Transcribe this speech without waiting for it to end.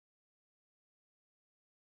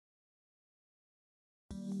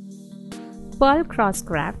Pearl Cross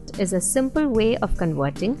Craft is a simple way of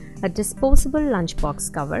converting a disposable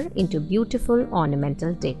lunchbox cover into beautiful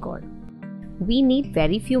ornamental decor. We need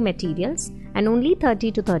very few materials and only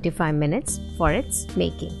 30 to 35 minutes for its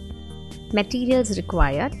making. Materials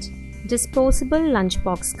required: disposable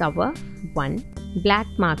lunchbox cover 1, black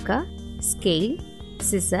marker, scale,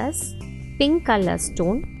 scissors, pink color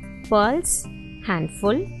stone, pearls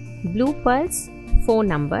handful, blue pearls 4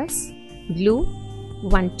 numbers, glue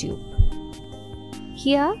 1 tube.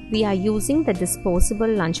 Here we are using the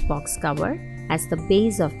disposable lunchbox cover as the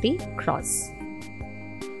base of the cross.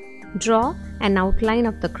 Draw an outline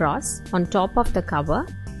of the cross on top of the cover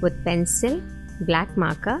with pencil, black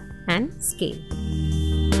marker and scale.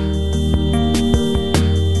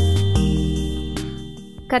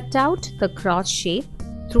 Cut out the cross shape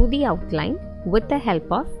through the outline with the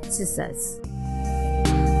help of scissors.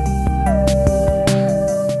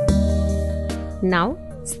 Now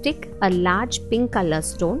stick a large pink color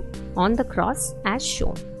stone on the cross as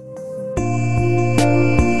shown.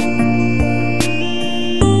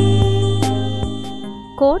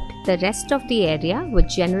 Coat the rest of the area with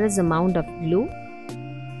generous amount of glue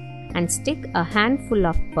and stick a handful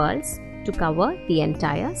of pearls to cover the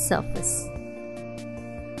entire surface.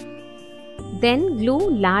 Then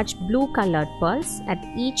glue large blue colored pearls at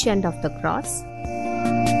each end of the cross.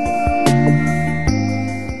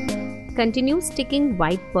 Continue sticking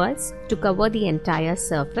white pearls to cover the entire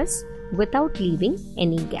surface without leaving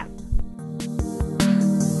any gap.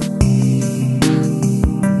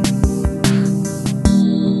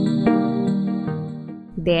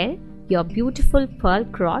 There, your beautiful pearl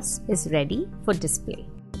cross is ready for display.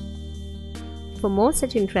 For more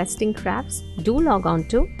such interesting crafts, do log on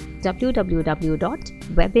to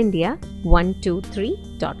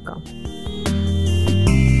www.webindia123.com.